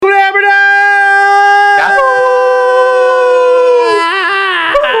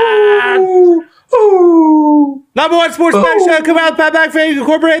Number one sports show. Come out, Pat Back Fame,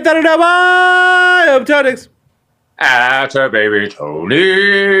 Incorporate. That I'm Tonix. After baby Tony.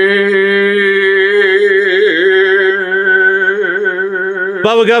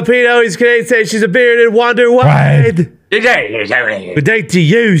 Bubblegum Pino, he's Canadian, say she's a bearded wonder wide. Good day, Tony. Good day to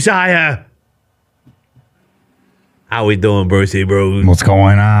you, sire. How we doing, Brucey, bro? What's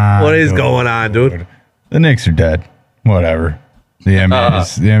going on? What is going on, dude? The Knicks are dead. Whatever. The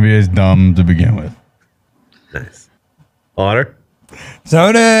NBA is dumb to begin with. Nice. Otter?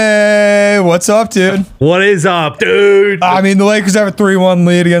 Tony, what's up, dude? What is up, dude? I mean, the Lakers have a 3-1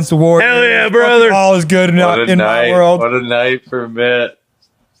 lead against the Warriors. Hell yeah, brother. All is good in my world. What a night for Mitt.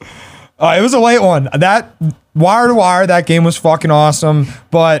 It was a late one. That wire to wire, that game was fucking awesome.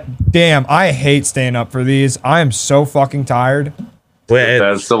 But damn, I hate staying up for these. I am so fucking tired.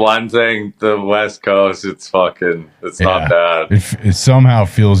 That's the one thing. The West Coast, it's not bad. It somehow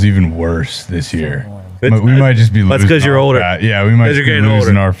feels even worse this year. We might just be losing. That's because you're older. Yeah, we might just be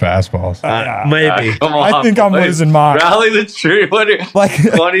losing our fastballs. Maybe. Come on, I think I'm losing mine. Rally the tree. What are you, Like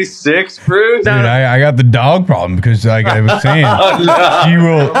 26, Bruce? Dude, I got the dog problem because, like I was saying,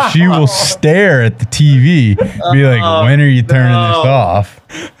 she will stare at the TV, be like, "When are you turning this off?"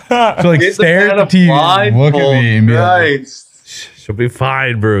 So like stare at the TV, look at me, and be like, she'll be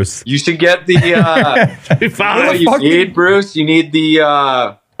fine, Bruce. You should get the. She'll be fine. What you need, Bruce? You need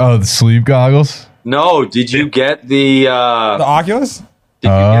the. the sleep goggles. No, did you get the Oculus? Did you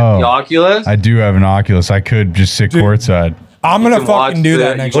get the Oculus? I do have an Oculus. I could just sit courtside. I'm gonna fucking do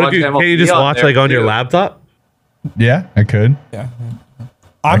that next What week. if can you just watch like on your laptop? Yeah, I could. Yeah.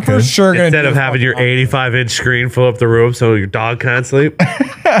 I'm for sure gonna instead of having your 85-inch screen fill up the room so your dog can't sleep.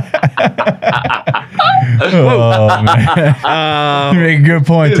 Oh man, you make a good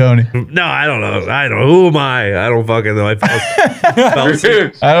point, Tony. No, I don't know. Who am I? I don't fucking know. I fell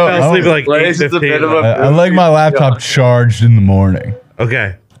asleep. I asleep at like 8:15. I like my laptop charged in the morning.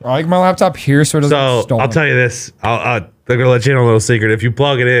 Okay. I like my laptop here so it doesn't get stolen. I'll tell you this. I'm gonna let you know a little secret. If you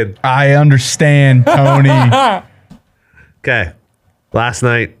plug it in, I understand, Tony. Okay. Last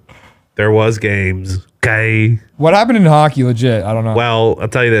night there was games. Okay. What happened in hockey? Legit, I don't know. Well, I'll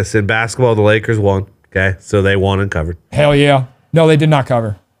tell you this. In basketball, the Lakers won. Okay, so they won and covered. Hell yeah. No, they did not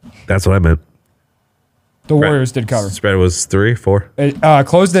cover. That's what I meant. The Warriors did cover. Spread was 3, 4. It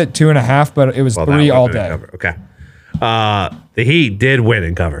closed at 2.5, but it was 3 all day. Okay. The Heat did win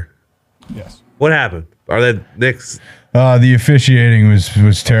and cover. Yes. What happened? Are the Knicks? The officiating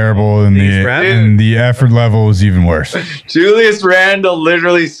was terrible, and the effort level was even worse. Julius Randle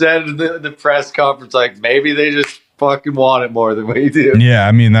literally said in the press conference, like, maybe they just fucking want it more than we do. Yeah,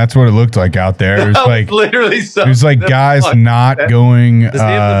 I mean that's what it looked like out there. It was like literally it was like guys not going. Does he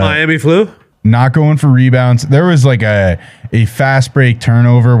have the Miami flu? Not going for rebounds. There was like a fast break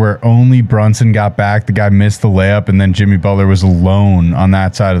turnover where only Brunson got back. The guy missed the layup, and then Jimmy Butler was alone on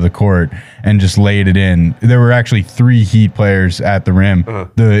that side of the court and just laid it in. There were actually 3 Heat players at the rim.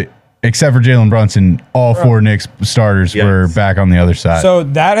 Except for Jalen Brunson, all 4 Knicks starters were back on the other side. So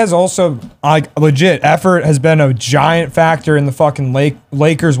that has also, like, legit effort has been a giant factor in the fucking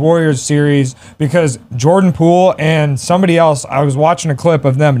Lakers-Warriors series because Jordan Poole and somebody else, I was watching a clip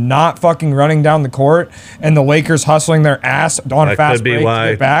of them not fucking running down the court and the Lakers hustling their ass on a fast break to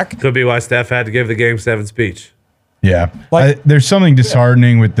get back. Could be why Steph had to give the Game 7 speech. Yeah, there's something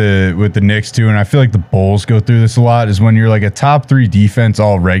disheartening with the Knicks too, and I feel like the Bulls go through this a lot. Is when you're like a top 3 defense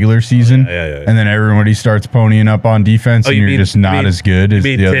all regular season, and then everybody starts ponying up on defense, and you're just not as good as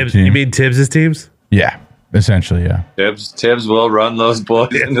the other team. You mean Tibbs' teams? Yeah, essentially, yeah. Tibbs will run those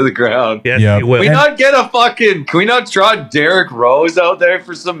boys into the ground. Yes, he will. Can we not draw Derrick Rose out there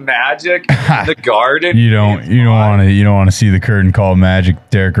for some magic in the Garden? You don't want to see the curtain call magic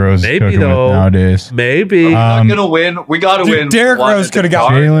Derrick Rose cooking with nowadays. Maybe we're not gonna win. We gotta win. Derrick Rose could have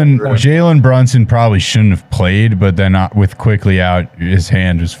got Jalen Brunson probably shouldn't have played, but then with quickly out, his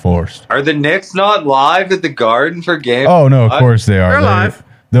hand was forced. Are the Knicks not live at the Garden for game? Oh no, of course they are. They're live.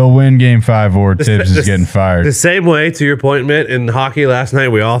 They'll win Game 5 or Tibbs is getting fired. The same way, to your point, Mitt, in hockey last night,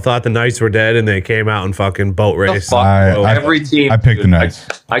 we all thought the Knights were dead, and they came out and fucking boat race. Every team. I picked the Knights.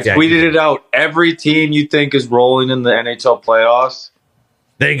 I tweeted it out. Every team you think is rolling in the NHL playoffs.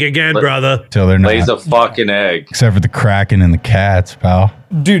 Think again, brother. Till they're not. Lays a fucking egg. Except for the Kraken and the Cats, pal.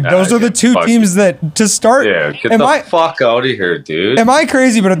 Dude, those are the 2 teams that to start. Yeah, get the fuck out of here, dude. Am I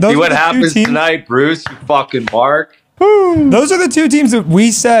crazy? But those see what are the happens 2 teams tonight, Bruce. You fucking mark. Those are the 2 teams that we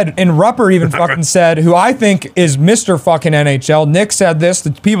said, and Rupper even fucking said, who I think is Mr. fucking NHL. Nick said this,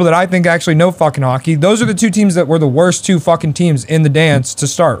 the people that I think actually know fucking hockey. Those are the 2 teams that were the worst 2 fucking teams in the dance to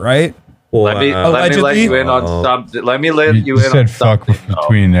start, right? Well, let me let you in on something. Let me let you in on something.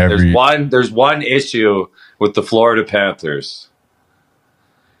 Between every. There's one issue with the Florida Panthers.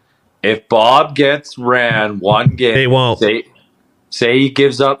 If Bob gets ran one game, They won't. Say he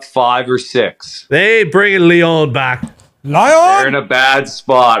gives up 5 or 6. They bringing Leon back. They're in Lion. a bad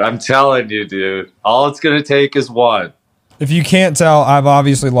spot. I'm telling you, dude. All it's going to take is one. If you can't tell, I've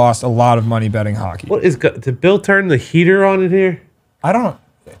obviously lost a lot of money betting hockey. What is did Bill turn the heater on in here? I don't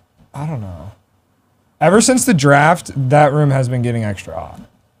know. Ever since the draft, that room has been getting extra hot.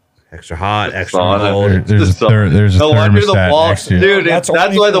 Extra hot, extra sauna. cold. There's a No wonder the thermostat wall, next to you. dude. That's That's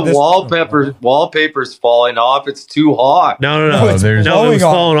only why for the this wallpaper's falling off. It's too hot. No, No, it's there's- it blowing was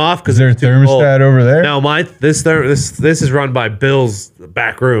off. falling off Is because there a thermostat over there? No, this is run by Bill's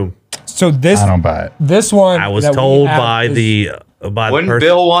back room. So this I don't buy it. this one I was that we told have by is- the Wouldn't person.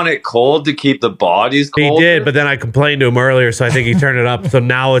 Bill want it cold to keep the bodies He cold? did, but then I complained to him earlier, so I think he turned it up. So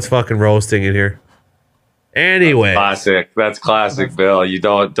now it's fucking roasting in here. Anyway, Classic. That's classic Bill. You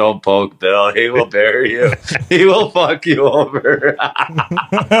don't poke Bill. He will bury you. He will fuck you over.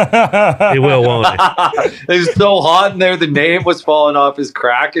 he will, won't he? It was so hot in there. The name was falling off his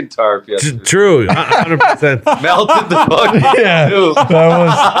Kraken tarp yesterday. True, 100%. Melted the fucking Yeah, too.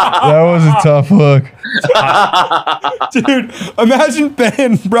 that was a tough look. dude. Imagine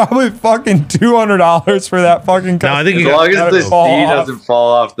paying probably fucking $200 for that fucking. No, I think As you long got. as the fall D off. doesn't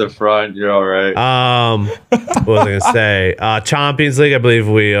fall off the front, you're all right. What was I gonna say? Champions League, I believe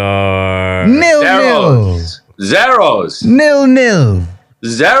we are Zeros. Zeros. Nil.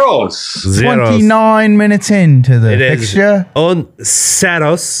 Zeros. zeros. 29 minutes into the It is fixture. on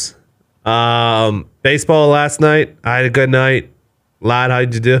Ceros. Baseball last night. I had a good night. Lad,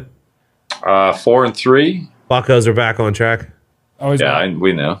 how'd you do? 4-3. Buccos are back on track. Always Yeah,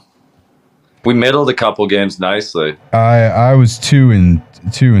 we know. We middled a couple games nicely. I was 2-7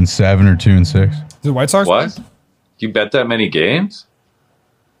 or 2-6. the White Sox. What? You bet that many games?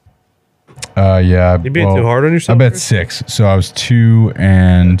 Yeah. You being too hard on I yourself? bet 6, so I was 2,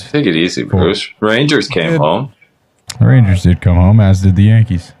 and Take it easy, Bruce. Rangers came Good. home. the Rangers did come home, as did the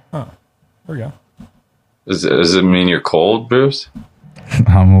Yankees. There we go. Does it mean you're cold, Bruce?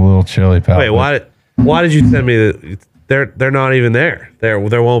 I'm a little chilly, pal. Wait, why did you send me the? They're not even there. There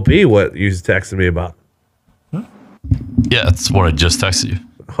won't be what you texted me about. Yeah, that's what I just texted you.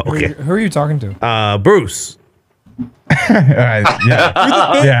 Okay, Who are you talking to? Bruce. All right,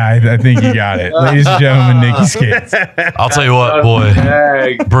 yeah, I think you got it. Ladies and gentlemen, Nikki Skates. I'll tell you what, boy,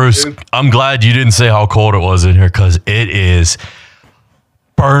 Dang. Bruce, I'm glad you didn't say how cold it was in here because it is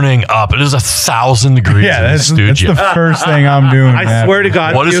burning up. It is 1,000 degrees Yeah, in the that's the studio. first thing I'm doing. I man. swear to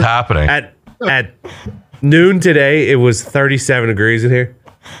God, What is you- happening? At noon today? It was 37 degrees in here.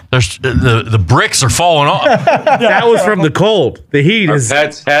 There's the bricks are falling off. That was from the cold. The heat Our is.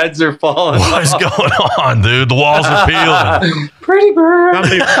 pets' heads are falling What is off. going on, dude? The walls are peeling. Pretty bird. Not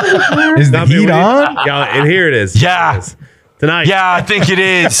me- Is the not me- heat on? Yeah, and here it is. Yeah. It is. Tonight. Yeah, I think it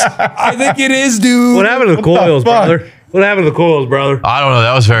is. I think it is, dude. What happened to the coils, fuck? brother? What happened to the coils, brother? I don't know.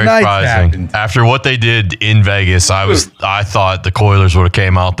 That was very Nice surprising. happened. After what they did in Vegas, I thought the Coilers would have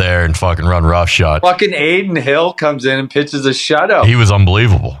came out there and fucking run roughshod. Fucking Aiden Hill comes in and pitches a shutout. He was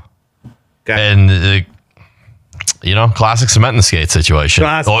unbelievable. Okay. And classic cement in the skate situation.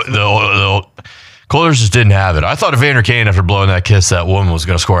 Classic. The Coilers just didn't have it. I thought Evander Kane, after blowing that kiss, that woman was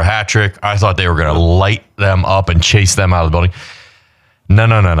going to score a hat trick. I thought they were going to light them up and chase them out of the building.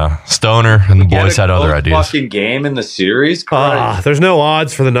 No. Stoner and the boys had other ideas. Fucking game in the series. Christ. There's no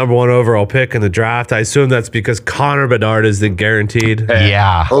odds for the number 1 overall pick in the draft. I assume that's because Connor Bedard is the guaranteed.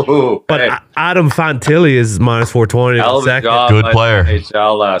 Yeah. Oh, But hey, Adam Fantilli is minus 420 hell in of a second. job Good by player.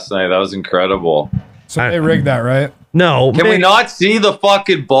 NHL last night. That was incredible. So they rigged that, right? No, Can we not see the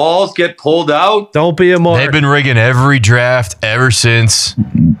fucking balls get pulled out? Don't be a mark. They've been rigging every draft ever since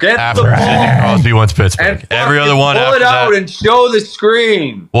Get after the Sidney ball Crosby went to and Pittsburgh. Every fucking other one pull after it out that. and show the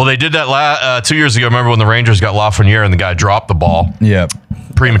screen. Well, they did that 2 years ago. Remember when the Rangers got Lafreniere and the guy dropped the ball Yep.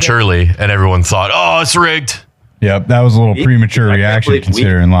 prematurely, and everyone thought, "Oh, it's rigged." Yep. That was a little premature I can't reaction believe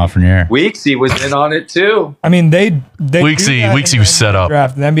considering Lafreniere. Weeksy was in on it too. I mean, they do Weeksy- that in Weeksy the was set NBA up.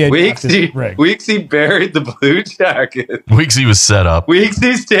 Draft. The NBA draft is Weeksy, rigged. Weeksy buried the Blue Jacket. Weeksy was set up.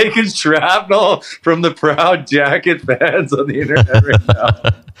 Weeksy's taking shrapnel from the proud Jacket fans on the internet right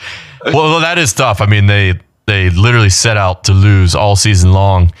now. Well, that is tough. I mean, they literally set out to lose all season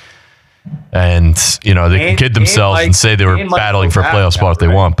long, and they can kid themselves and say they were battling for a playoff spot if they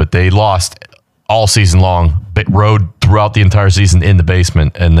want, but they lost all season long, rode throughout the entire season in the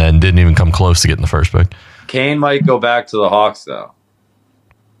basement, and then didn't even come close to getting the first pick. Kane might go back to the Hawks though.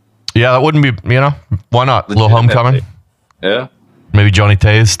 Yeah, that wouldn't be, why not? A little homecoming. Yeah. Maybe Johnny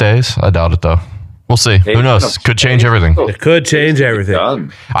Tays stays. I doubt it, though. We'll see. Who knows? Could change everything. It could change everything.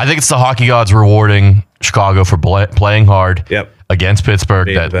 Done. I think it's the hockey gods rewarding Chicago for playing hard against Pittsburgh.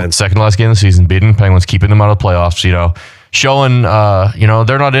 That second to last game of the season, beating the Penguins, keeping them out of the playoffs. You know, showing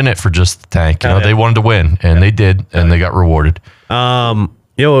they're not in it for just the tank. You know, they wanted to win, and they did, and they got rewarded. You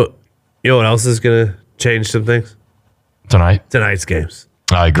know what else is gonna change some things tonight's games.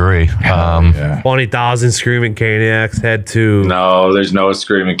 I agree. 20,000 screaming Caniacs head to. No, there's no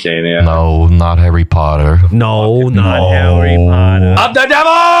screaming Caniac. No, not Harry Potter. No, not Harry Potter. Of the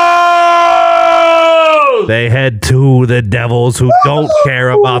devil! They head to the Devils, who don't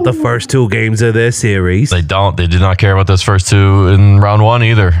care about the first 2 games of their series. They don't. They did not care about those first 2 in round 1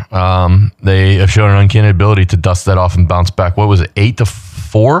 either. They have shown an uncanny ability to dust that off and bounce back. What was it,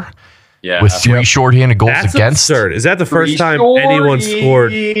 8-4? Yeah. With 3 shorthanded goals That's against. absurd. Is that the first time anyone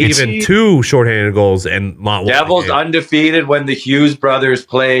scored even 2 shorthanded goals and Devils undefeated when the Hughes brothers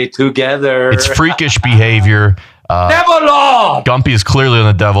play together. It's freakish behavior. Devil Lord! Gumpy is clearly on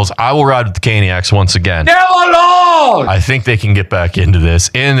the Devils. I will ride with the Caniacs once again. Devil Lord! I think they can get back into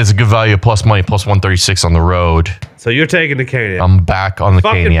this. And it's a good value of plus money, plus 136 on the road. So you're taking the Caniacs. I'm back on the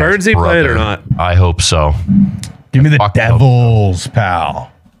Fucking Caniacs. Burnsy playing or not? I hope so. Give me the Devils, pal.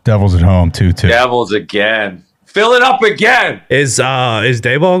 Devils at home, 2-2. Devils again. Fill it up again. Is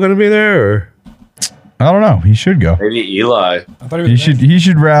Dayball going to be there? Or? I don't know. He should go. Maybe Eli. I thought he was He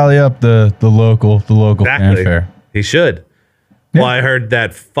should rally up the local fanfare. He should. Yeah. Well, I heard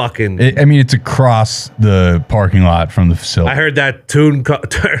that fucking. I mean, it's across the parking lot from the facility. I heard that turn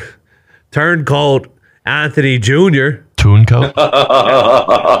called Anthony Jr. Tune coat?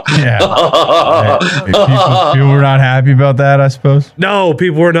 Yeah. People were not happy about that, I suppose. No,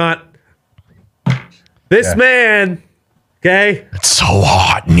 people were not. This man, okay? It's so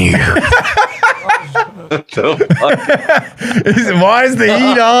hot in here. Why is the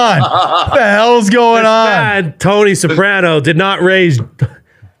heat on? What the hell's going on? Man, Tony Soprano did not raise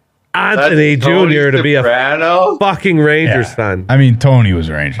Anthony Jr. to be a fucking Rangers fan. I mean, Tony was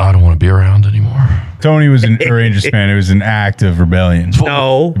a Ranger. I don't want to be around anymore. Tony was a Rangers fan. It was an act of rebellion.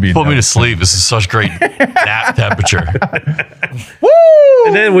 No. Put me to sleep. This is such great nap temperature. Woo!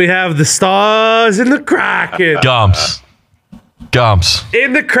 And then we have the Stars and the Kraken. Gumps.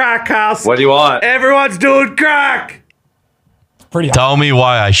 In the crack house. What do you want? Everyone's doing crack. pretty hot. Tell me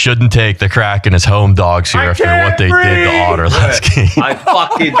why I shouldn't take the Kraken as home dogs here after what they did to Otter last game. I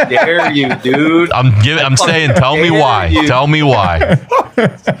fucking dare you, dude. I'm saying, tell me why. Tell me why.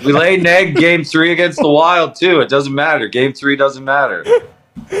 We laid an egg game 3 against the Wild, too. It doesn't matter. Game 3 doesn't matter.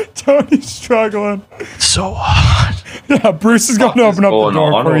 Tony's struggling. So hot. Yeah, Bruce is going to open up the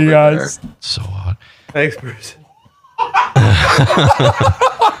door for you guys. So hot. Thanks, Bruce.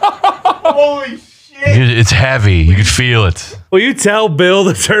 Holy shit. It's heavy. You can feel it. Will you tell Bill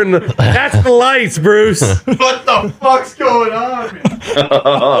to turn the... That's the lights, Bruce. What the fuck's going on,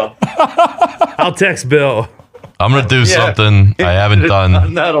 man? I'll text Bill. I'm going to do something I haven't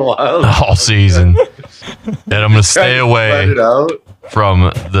done Not a while. all season. And I'm going to stay away from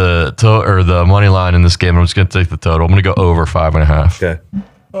the money line in this game. I'm just going to take the total. I'm going to go over 5.5. Okay.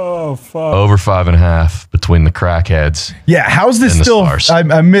 Oh, fuck. Over 5.5 between the crackheads. Yeah, how's this And the still? Stars.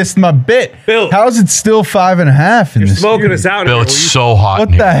 I missed my bit. Bill. How's it still 5.5 in You're this? smoking series? us out. Bill, here. it's so hot What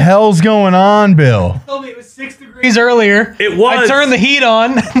in here. the hell's going on, Bill? Told me it was 6 degrees earlier. It was. I turned the heat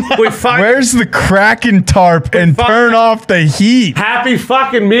on. We find Where's the Kraken tarp and fuck- turn off the heat? happy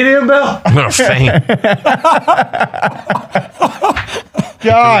fucking medium, Bill. I'm going to faint.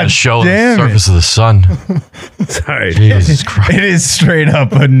 God Show the damn surface it. of the sun. Sorry. Jesus Christ. It is straight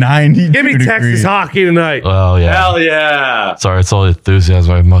up a 90. Give me Texas hockey tonight. Well, yeah. Hell yeah. Sorry, it's all the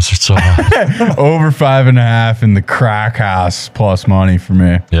enthusiasm. I mustard so hot. Over 5.5 in the crack house plus money for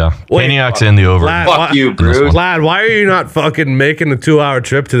me. Yeah. Wait. Maniac's in the over. Lad, Fuck you, Bruce. Lad, why are you not fucking making a 2-hour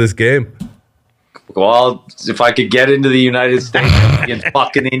trip to this game? Well, if I could get into the United States in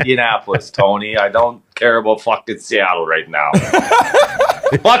fucking Indianapolis, Tony, I don't care about fucking Seattle right now.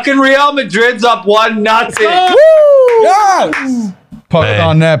 Fucking Real Madrid's up 1-0. Yes! Puck Hey.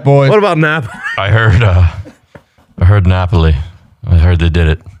 on net, boys. What about Napa? I heard Napoli. I heard they did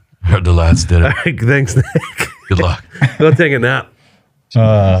it. I heard the lads did it. Thanks, Nick. Good luck. Go take a nap.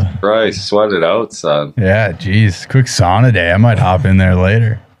 Christ, sweat it out, son. Yeah, geez. Quick sauna day. I might hop in there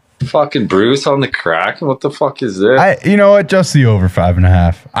later. Fucking Bruce on the Kraken? What the fuck is this? You know what? Just the over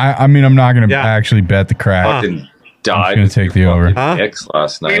 5.5. I mean, I'm not going to Yeah. actually bet the crack. Fucking died. gonna take the over. Huh? Picks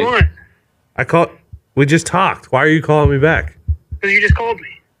last night. We just talked. Why are you calling me back? Because you just called me.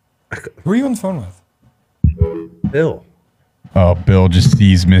 Who are you on the phone with? Bill. Oh, Bill just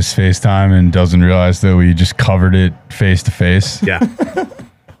sees Miss FaceTime and doesn't realize that we just covered it face to face. Yeah.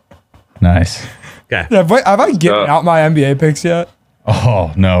 Nice. Okay. Yeah, have I given out my NBA picks yet?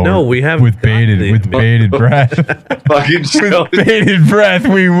 Oh no! No, we haven't with bated breath. Fucking With bated breath,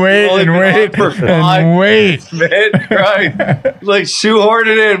 we wait and wait and wait. Man, right? Like shoehorn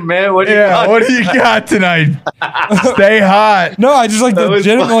it in, man. What do you got? What do you got tonight? Stay hot. No, I just like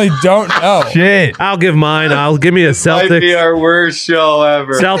legitimately don't know. Shit. I'll give mine. I'll give me a Celtics. Might be our worst show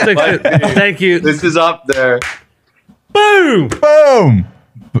ever. Celtics. Thank you. This is up there. Boom. Boom.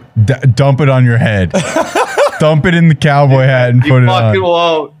 Dump it on your head. Dump it in the cowboy hat and put it on. You fucking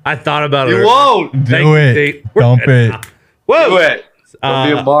won't. I thought about it. You won't. Do it. Dump it. Whoa. Do it. Don't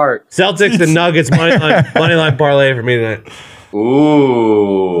be a mark. Celtics and Nuggets money line parlay for me tonight.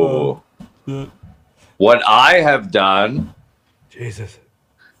 Ooh. What I have done. Jesus.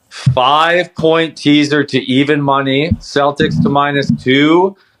 5-point teaser to even money. Celtics to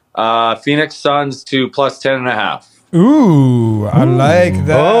 -2. Phoenix Suns to +10.5. Ooh, I like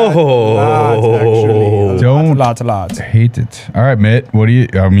that. Oh. Don't a lot. hate it. All right, Mitt. What do you?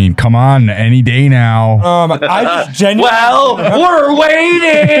 I mean, come on, any day now. I just genuinely. Well, we're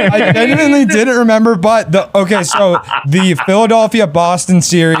waiting. I genuinely didn't remember, but so the Philadelphia-Boston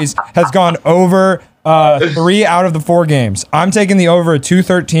series has gone over 3 out of the 4 games. I'm taking the over at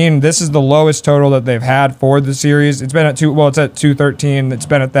 213. This is the lowest total that they've had for the series. It's been at it's at 213. It's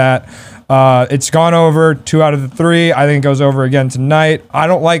been at that. It's gone over 2 out of the 3. I think it goes over again tonight. I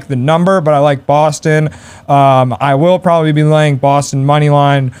don't like the number, but I like Boston. I will probably be laying Boston money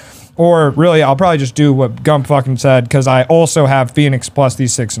line, or really, I'll probably just do what Gump fucking said because I also have Phoenix plus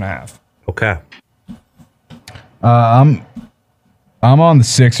these 6.5. Okay. I'm on the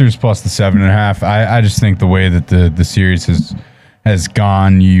Sixers plus the 7.5. I just think the way that the series has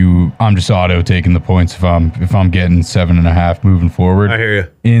gone, I'm just auto taking the points if I'm getting 7.5 moving forward. I hear you.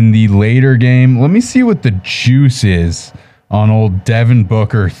 In the later game, let me see what the juice is on old Devin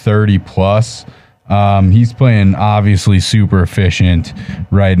Booker 30 plus. He's playing obviously super efficient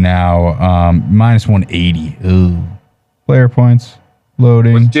right now. -180. Ooh. Player points.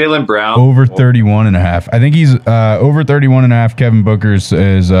 Loading. What's Jaylen Brown? Over 31.5. I think he's over 31.5. Kevin Booker's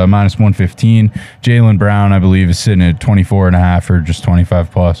is -115. Jaylen Brown, I believe, is sitting at 24.5 or just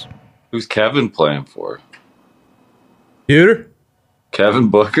 25 plus. Who's Kevin playing for? Peter? Kevin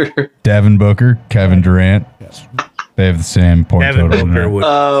Booker? Devin Booker, Kevin Durant. Yes. They have the same point Kevin total. Booker would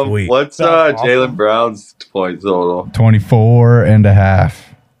sweet. What's Jaylen Brown's point total? 24.5.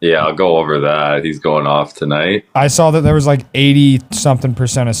 Yeah, I'll go over that. He's going off tonight. I saw that there was like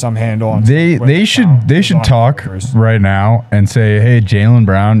 80-something% of some handle on. They should talk right now and say, hey, Jaylen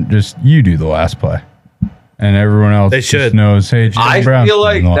Brown, just you do the last play, and everyone else just knows. Hey, Jaylen Brown. I feel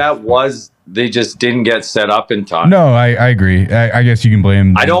like they just didn't get set up in time. No, I agree. I guess you can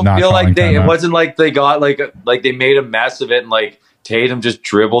blame. I don't feel like it wasn't like they got like they made a mess of it and like Tatum just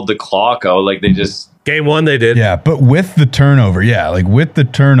dribbled the clock out. Like they just. Game 1 they did. Yeah, but with the turnover, with the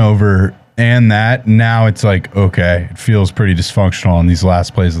turnover and that, now it's like, okay, it feels pretty dysfunctional in these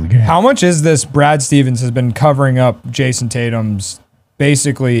last plays of the game. How much is this Brad Stevens has been covering up Jason Tatum's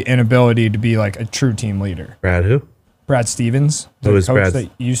basically inability to be like a true team leader? Brad who? Brad Stevens, the coach that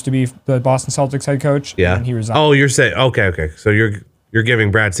used to be the Boston Celtics head coach. Yeah. And he resigned. Oh, you're saying, okay. So you're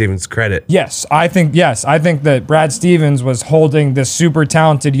giving Brad Stevens credit. Yes, I think that Brad Stevens was holding this super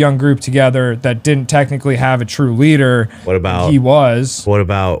talented young group together that didn't technically have a true leader. What about he was? What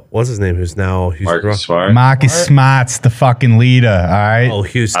about what's his name? Who's now Marcus Smart? Marcus Smart's the fucking leader. All right. Oh,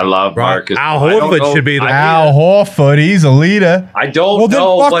 Houston. I love Marcus. Al Horford should be the Al Horford. He's a leader. I don't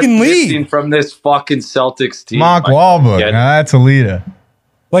know what's missing from this fucking Celtics team. Mark Wahlberg. That's a leader.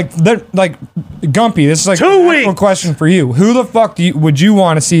 Like Gumpy, this is like 2 weeks. A question for you. Who the fuck would you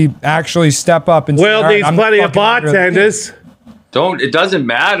want to see actually step up and Will needs plenty of bartenders. It doesn't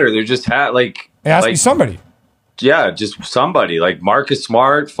matter. They're just it has to be somebody. Yeah, just somebody like Marcus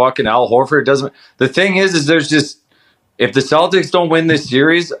Smart, fucking Al Horford. It doesn't. The thing is there's just if the Celtics don't win this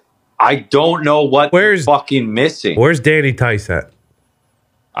series, I don't know what they're fucking missing. Where's Danny Tice at?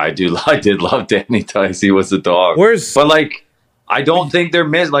 I did love Danny Tice. He was a dog. But like. I don't think they're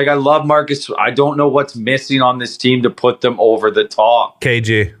missing. Like, I love Marcus. I don't know what's missing on this team to put them over the top.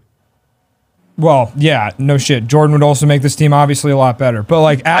 KG. Well, yeah, no shit. Jordan would also make this team obviously a lot better. But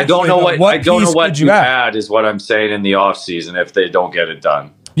like, I don't know what you add is what I'm saying in the offseason if they don't get it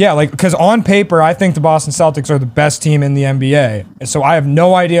done. Yeah, like, because on paper, I think the Boston Celtics are the best team in the NBA. And so I have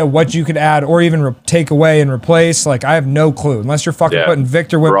no idea what you could add or even take away and replace. Like, I have no clue. Unless you're fucking putting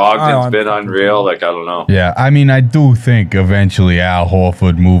Victor Brogdon's been unreal. Like, I don't know. Yeah, I mean, I do think eventually Al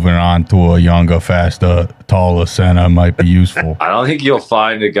Horford moving on to a younger, faster, taller center might be useful. I don't think you'll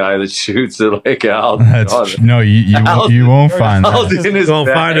find a guy that shoots it like Al. No, you won't find that. You won't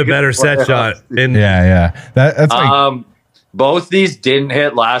find a better set shot. Yeah. That's like... Both these didn't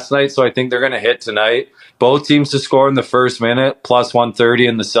hit last night, so I think they're going to hit tonight. Both teams to score in the first minute, plus 130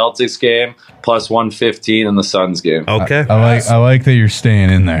 in the Celtics game, plus 115 in the Suns game. Okay. I like that you're staying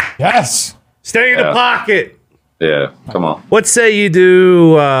in there. Yes. Stay in the pocket. Yeah, come on. What say you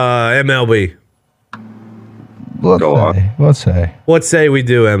do MLB? Go on. What say we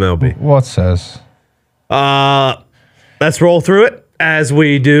do MLB? What says? Let's roll through it as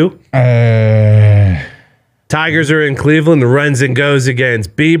we do. Tigers are in Cleveland. The Renzen goes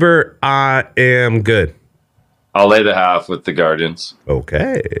against Bieber. I am good. I'll lay the half with the Guardians.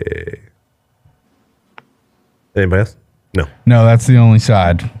 Okay. Anybody else? No. No, that's the only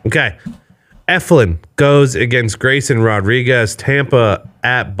side. Okay. Eflin goes against Grayson Rodriguez. Tampa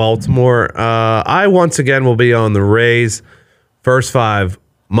at Baltimore. I once again will be on the Rays. First 5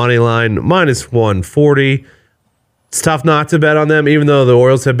 money line minus 140. It's tough not to bet on them, even though the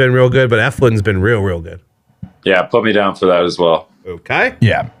Orioles have been real good, but Eflin's been real good. Yeah, put me down for that as well. Okay.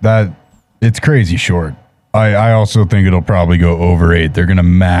 Yeah, it's crazy short. I also think it'll probably go over 8. They're gonna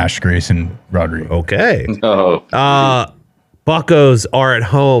mash Grayson Rodriguez. Okay. Oh. Buccos are at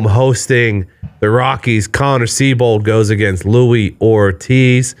home hosting the Rockies. Connor Siebold goes against Louis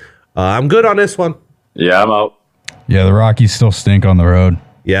Ortiz. I'm good on this one. Yeah, I'm out. Yeah, the Rockies still stink on the road.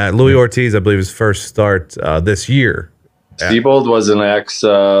 Yeah, Louis Ortiz, I believe, his first start this year. Siebold was an ex.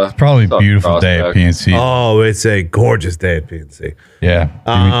 Probably a beautiful day at PNC. Oh, it's a gorgeous day at PNC. Yeah,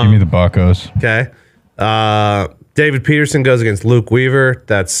 give me the Buccos. Okay. David Peterson goes against Luke Weaver.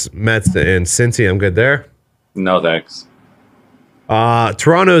 That's Mets and Cincy. I'm good there. No, thanks.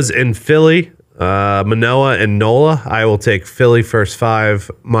 Toronto's in Philly. Manoa and Nola. I will take Philly first 5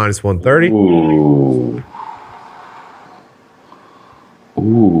 minus 130.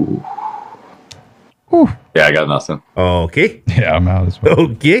 Ooh. Yeah, I got nothing. Okay. Yeah, I'm out as well.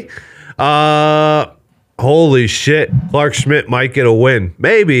 Okay. Holy shit. Clark Schmidt might get a win.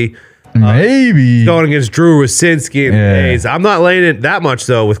 Maybe. Maybe. Going against Drew Rosinski and Hayes. I'm not laying it that much,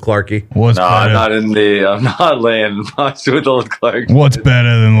 though, with Clarkie. I'm not laying much with old Clark. What's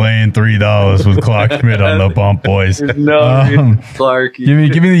better than laying $3 with Clark Schmidt on the bump, boys? No, Clarkie.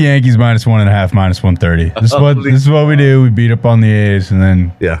 Give me the Yankees minus 1.5, minus 130. This is what we do. We beat up on the A's and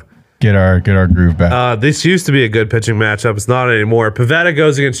then get our groove back. This used to be a good pitching matchup. It's not anymore. Pavetta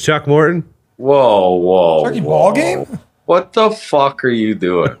goes against Chuck Morton. Whoa. Turkey ball game? What the fuck are you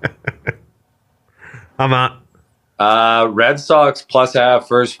doing? I'm out. Red Sox plus half,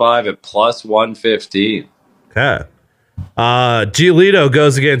 first 5 at plus 115. Okay. Giolito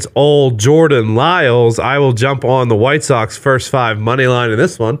goes against old Jordan Lyles. I will jump on the White Sox first 5 money line in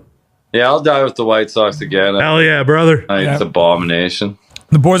this one. Yeah, I'll die with the White Sox again. Hell yeah, brother. It's abomination.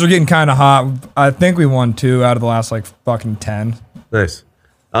 The boys are getting kind of hot. I think we won 2 out of the last fucking 10. Nice.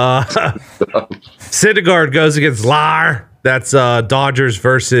 Syndergaard goes against Lar. That's Dodgers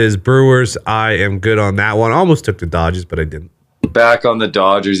versus Brewers. I am good on that one. Almost took the Dodgers, but I didn't. Back on the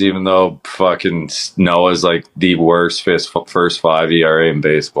Dodgers, even though fucking Noah's like the worst first 5 ERA in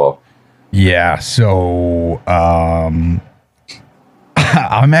baseball. Yeah, so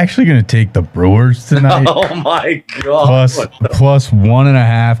I'm actually going to take the Brewers tonight. Oh my god! Plus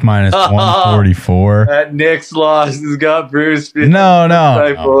 1.5 minus 144. That Knicks loss has got Bruce. No.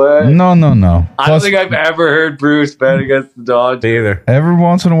 I don't think I've ever heard Bruce bet against the Dodgers either. Every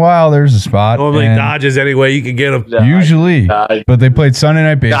once in a while, there's a spot. Normally Dodgers anyway. You can get them usually, but they played Sunday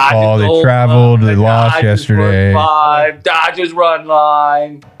Night Baseball. They traveled. They lost yesterday. Dodgers run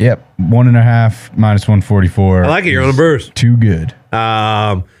line. Yep, 1.5 minus 144. I like it. You're on the Brewers. Too good.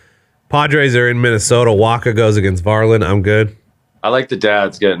 Padres are in Minnesota. Waka goes against Varland. I'm good. I like the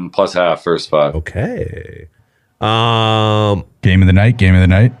dads getting plus half first 5. Okay. Game of the night.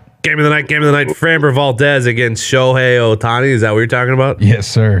 Framber Valdez against Shohei Ohtani. Is that what you're talking about? Yes,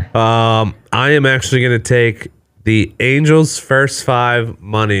 sir. I am actually going to take the Angels first 5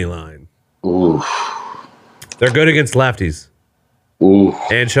 money line. Ooh. They're good against lefties. Ooh.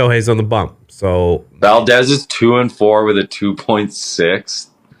 And Shohei's on the bump. So Valdez is 2-4 with a 2.6.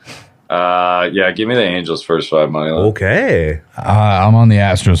 Yeah, give me the Angels first 5 money line. Okay. I'm on the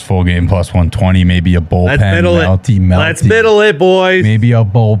Astros full game plus 120. Maybe a bullpen melty. Let's middle it, boys. Maybe a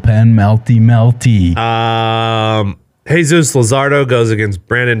bullpen melty. Jesus Luzardo goes against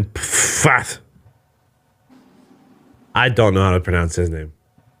Brandon Pfaadt. I don't know how to pronounce his name.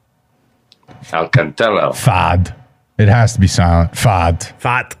 Alcantara. Fad. It has to be silent. Fad.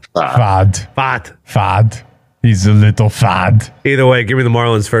 He's a little fad. Either way, give me the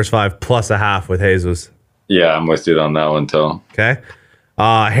Marlins first 5 plus a half with Jesus. Yeah, I'm with you on that one, Tom. Okay.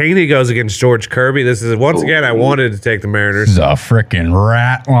 Haney goes against George Kirby. This is, once again, I wanted to take the Mariners. This is a freaking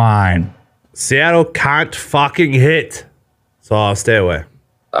rat line. Seattle can't fucking hit. So I'll stay away.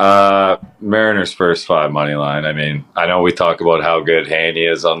 Mariners first 5 money line. I mean, I know we talk about how good Haney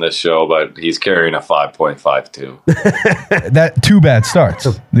is on this show, but he's carrying a 5.52. That 2 bad starts.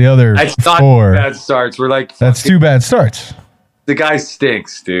 The other That's not 4 bad starts. We're like, That's 2 bad starts. the guy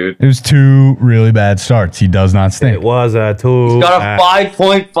stinks, dude. It was 2 really bad starts. He does not stink. It was a 2. He's got a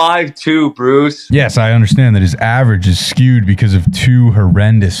 5.52, Bruce. Yes, I understand that his average is skewed because of 2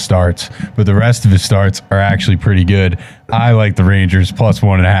 horrendous starts, but the rest of his starts are actually pretty good. I like the Rangers plus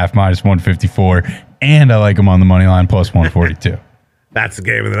 1.5, minus 154, and I like them on the money line plus 142. That's the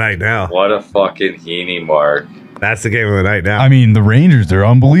game of the night now. What a fucking Heaney mark. That's the game of the night now. I mean, the Rangers, they're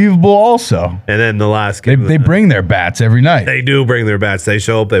unbelievable also. And then the last They, game. they bring their bats every night. They do bring their bats. They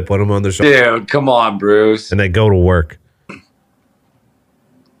show up. They put them on their shoulder. Dude, come on, Bruce. And they go to work.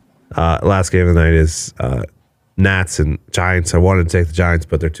 Last game of the night is Nats and Giants. I wanted to take the Giants,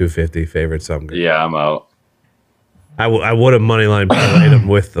 but they're 250 favorites. So I'm good. Yeah, I'm out. I would have moneyline played them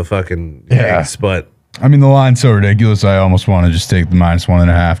with the fucking Yanks, but I mean, the line's so ridiculous, I almost want to just take the minus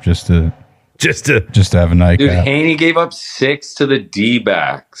 1.5 just to have a Dude, nightcap. Haney gave up 6 to the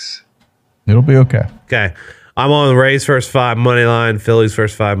D-backs. It'll be okay. okay. I'm on the Rays first 5 money line, Phillies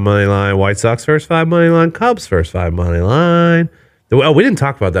first 5 money line, White Sox first 5 money line, Cubs first 5 money line. Oh, we didn't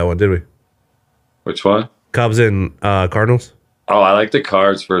talk about that one, did we? Which one? Cubs and Cardinals. Oh, I like the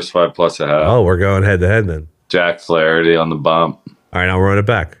Cards first 5 plus a half. Oh, we're going head to head then. Jack Flaherty on the bump. All right, I'll run it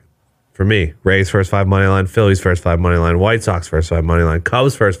back. For me, Rays first 5 money line, Phillies first 5 money line, White Sox first 5 money line,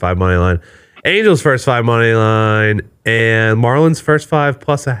 Cubs first 5 money line, Angels first 5 money line, and Marlins first 5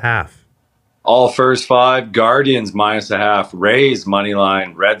 plus a half. All first 5. Guardians minus a half. Rays money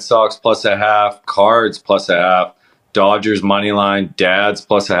line. Red Sox plus a half. Cards plus a half. Dodgers money line. Dads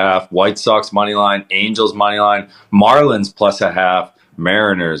plus a half. White Sox money line. Angels money line. Marlins plus a half.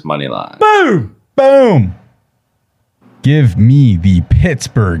 Mariners money line. Boom! Boom! Give me the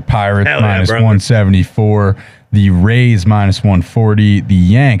Pittsburgh Pirates Hell yeah, minus brother. 174, the Rays minus 140, the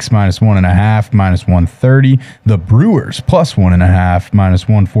Yanks minus 1.5, minus 130, the Brewers plus 1.5, minus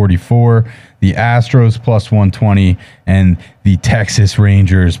 144, the Astros plus 120, and the Texas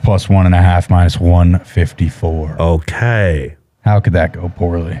Rangers plus 1.5, minus 154. Okay. How could that go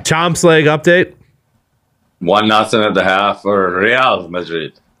poorly? Chomps leg update. 1-0 at the half for Real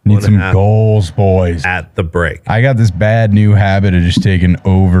Madrid. Need some 1.5. goals, boys. At the break. I got this bad new habit of just taking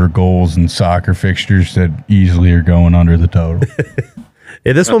over goals in soccer fixtures that easily are going under the total.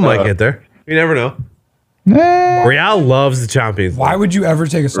 Yeah, this one might get there. You never know. Real loves the Champions. Why would you ever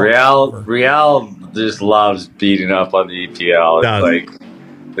take a soccer over? Real just loves beating up on the EPL. Does. It's like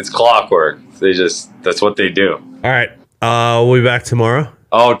it's clockwork. That's what they do. All right. We'll be back tomorrow.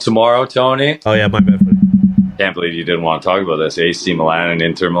 Oh, tomorrow, Tony. Oh, yeah, my bad. Buddy. Can't believe you didn't want to talk about this. AC Milan and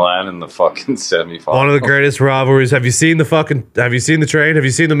Inter Milan in the fucking semifinal. One of the greatest rivalries. Have you seen the train? Have you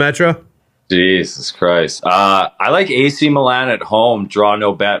seen the metro? Jesus Christ. I like AC Milan at home, draw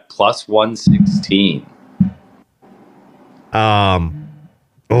no bet, plus 116. Oh.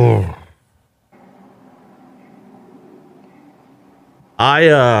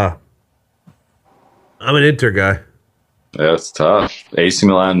 I'm an Inter guy. That's tough. AC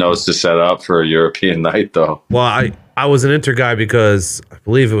Milan knows to set up for a European night, though. Well, I was an Inter guy because I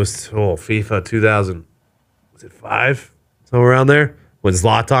believe it was FIFA 2000. Was it 5? Somewhere around there? When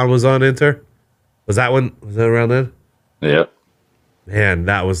Zlatan was on Inter? Was that around then? Yep. Man,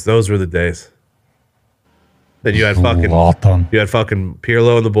 those were the days. Then you had fucking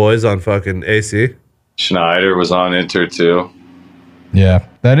Pirlo and the boys on fucking AC. Schneider was on Inter, too. Yeah,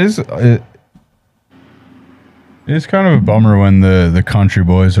 that is. It's kind of a bummer when the country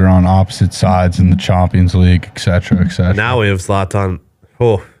boys are on opposite sides in the Champions League, etc., etc. Now we have Zlatan.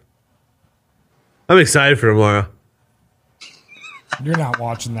 Oh, I'm excited for tomorrow. You're not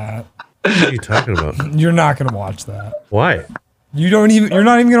watching that. What are you talking about? You're not gonna watch that. Why? You're not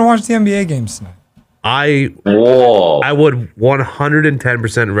even gonna watch the NBA games tonight. Whoa. I would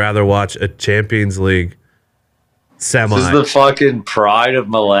 110% rather watch a Champions League semi. This is the fucking pride of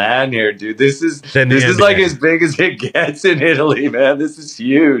Milan here, dude. This is like as big as it gets in Italy, man. This is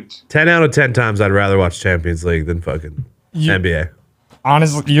huge. 10 out of 10 times I'd rather watch Champions League than fucking NBA.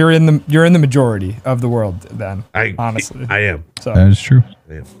 Honestly, you're in the majority of the world then. Honestly. I am. So That is true.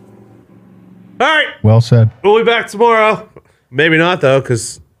 I am. All right. Well said. We'll be back tomorrow. Maybe not, though,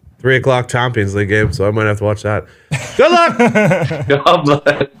 because 3 o'clock Champions League game, so I might have to watch that. Good luck. God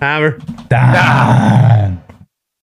bless. Hammer. Die.